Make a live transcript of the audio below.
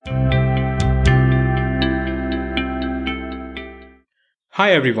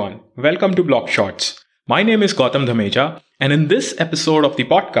Hi everyone, welcome to Block Shots. My name is Gautam Dhameja, and in this episode of the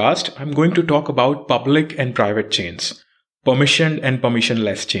podcast, I'm going to talk about public and private chains, permissioned and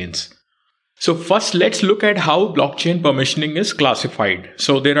permissionless chains. So first, let's look at how blockchain permissioning is classified.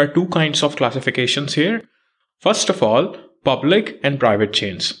 So there are two kinds of classifications here. First of all, public and private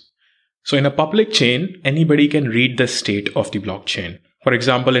chains. So in a public chain, anybody can read the state of the blockchain. For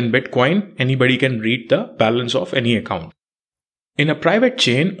example, in Bitcoin, anybody can read the balance of any account. In a private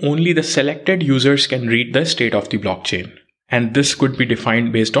chain, only the selected users can read the state of the blockchain, and this could be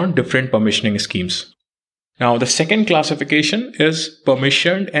defined based on different permissioning schemes. Now, the second classification is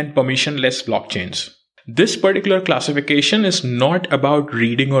permissioned and permissionless blockchains. This particular classification is not about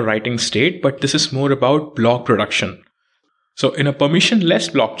reading or writing state, but this is more about block production. So in a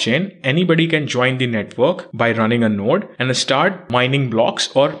permissionless blockchain, anybody can join the network by running a node and start mining blocks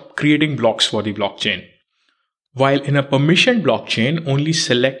or creating blocks for the blockchain. While in a permissioned blockchain, only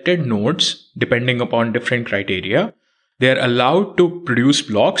selected nodes, depending upon different criteria, they are allowed to produce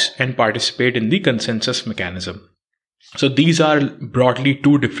blocks and participate in the consensus mechanism. So these are broadly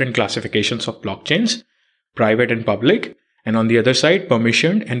two different classifications of blockchains, private and public, and on the other side,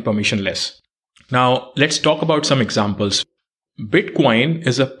 permissioned and permissionless. Now, let's talk about some examples. Bitcoin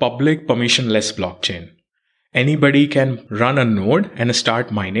is a public permissionless blockchain. Anybody can run a node and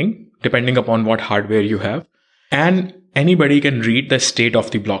start mining, depending upon what hardware you have. And anybody can read the state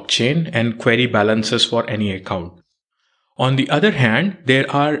of the blockchain and query balances for any account. On the other hand,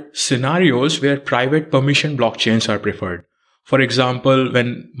 there are scenarios where private permission blockchains are preferred. For example,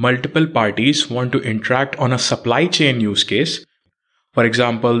 when multiple parties want to interact on a supply chain use case, for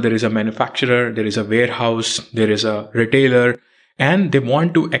example, there is a manufacturer, there is a warehouse, there is a retailer, and they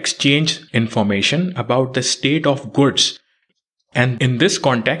want to exchange information about the state of goods. And in this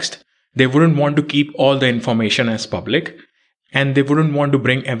context, they wouldn't want to keep all the information as public, and they wouldn't want to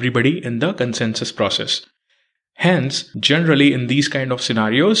bring everybody in the consensus process. Hence, generally in these kind of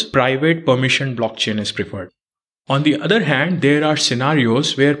scenarios, private permission blockchain is preferred. On the other hand, there are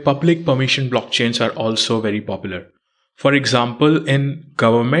scenarios where public permission blockchains are also very popular. For example, in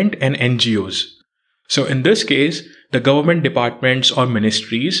government and NGOs. So in this case, the government departments or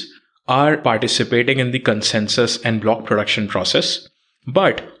ministries are participating in the consensus and block production process,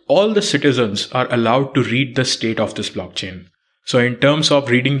 but all the citizens are allowed to read the state of this blockchain. So in terms of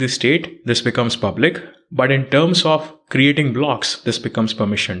reading the state, this becomes public, but in terms of creating blocks, this becomes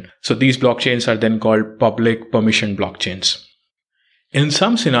permissioned. So these blockchains are then called public permission blockchains. In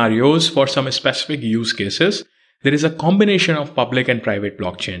some scenarios, for some specific use cases, there is a combination of public and private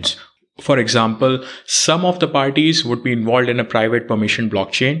blockchains. For example, some of the parties would be involved in a private permission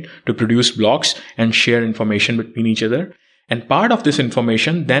blockchain to produce blocks and share information between each other. And part of this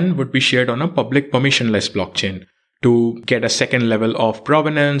information then would be shared on a public permissionless blockchain to get a second level of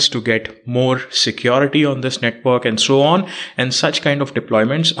provenance, to get more security on this network and so on. And such kind of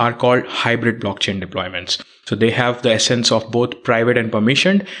deployments are called hybrid blockchain deployments. So they have the essence of both private and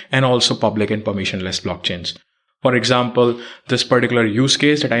permissioned and also public and permissionless blockchains. For example, this particular use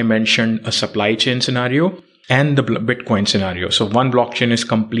case that I mentioned, a supply chain scenario and the Bitcoin scenario. So one blockchain is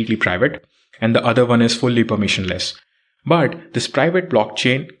completely private and the other one is fully permissionless. But this private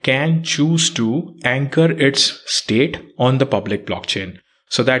blockchain can choose to anchor its state on the public blockchain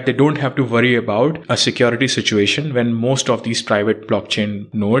so that they don't have to worry about a security situation when most of these private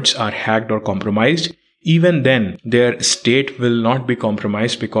blockchain nodes are hacked or compromised. Even then, their state will not be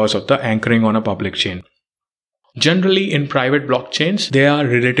compromised because of the anchoring on a public chain. Generally, in private blockchains, there are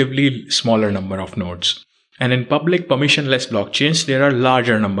relatively smaller number of nodes. And in public permissionless blockchains, there are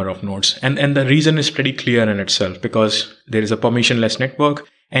larger number of nodes. And the reason is pretty clear in itself because there is a permissionless network.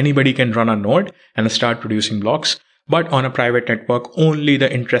 Anybody can run a node and start producing blocks. But on a private network, only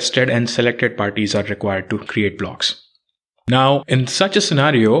the interested and selected parties are required to create blocks. Now, in such a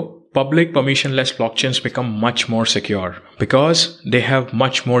scenario, public permissionless blockchains become much more secure because they have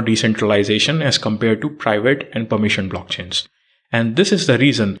much more decentralization as compared to private and permissioned blockchains. And this is the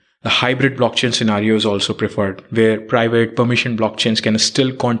reason the hybrid blockchain scenario is also preferred, where private permission blockchains can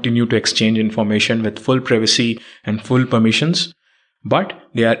still continue to exchange information with full privacy and full permissions, but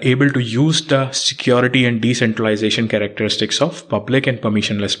they are able to use the security and decentralization characteristics of public and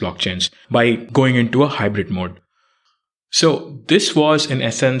permissionless blockchains by going into a hybrid mode. So this was in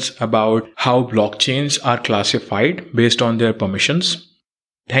essence about how blockchains are classified based on their permissions.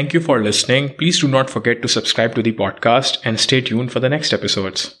 Thank you for listening. Please do not forget to subscribe to the podcast and stay tuned for the next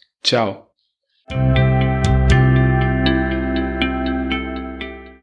episodes. Ciao.